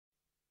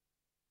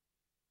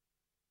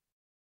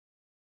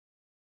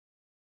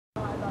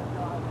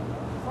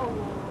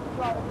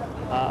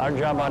Our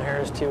job out here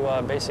is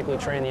to basically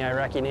train the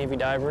Iraqi Navy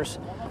divers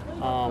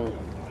on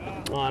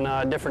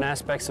different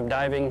aspects of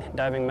diving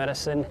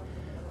medicine,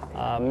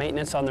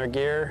 maintenance on their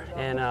gear,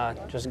 and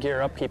just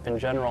gear upkeep in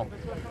general.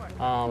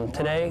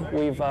 Today,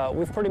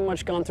 we've pretty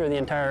much gone through the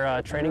entire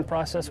training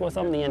process with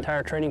them, the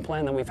entire training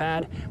plan that we've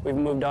had. We've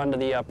moved on to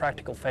the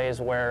practical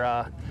phase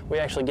where we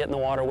actually get in the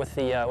water with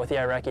the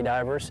Iraqi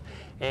divers,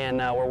 and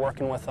we're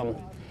working with them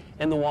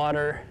in the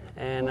water.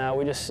 And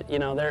we just,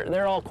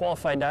 they're all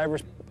qualified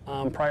divers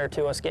prior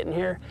to us getting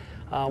here.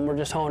 We're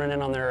just honing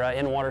in on their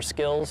in-water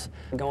skills,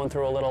 going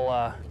through a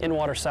little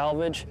in-water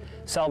salvage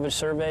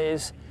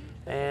surveys,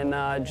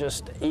 and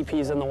just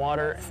EPs in the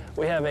water.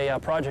 We have a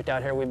project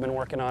out here we've been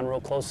working on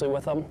real closely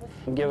with them,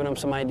 giving them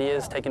some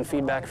ideas, taking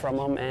feedback from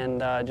them,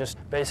 and just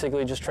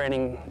basically just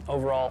training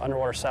overall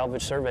underwater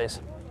salvage surveys.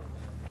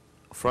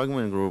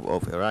 Frogman group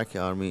of Iraqi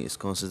Army is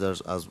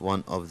considered as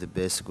one of the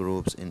best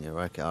groups in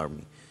Iraqi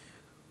Army.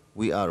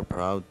 We are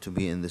proud to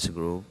be in this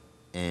group,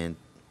 and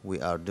we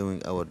are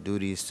doing our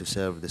duties to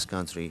serve this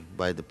country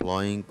by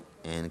deploying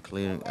and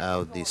clearing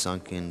out the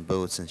sunken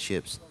boats and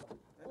ships.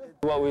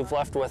 What we've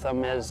left with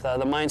them is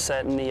the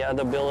mindset and the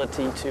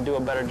ability to do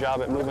a better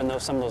job at moving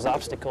some of those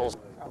obstacles.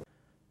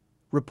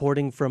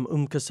 Reporting from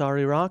Qasr,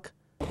 Iraq,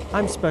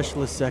 I'm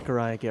Specialist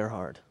Zechariah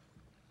Gerhard.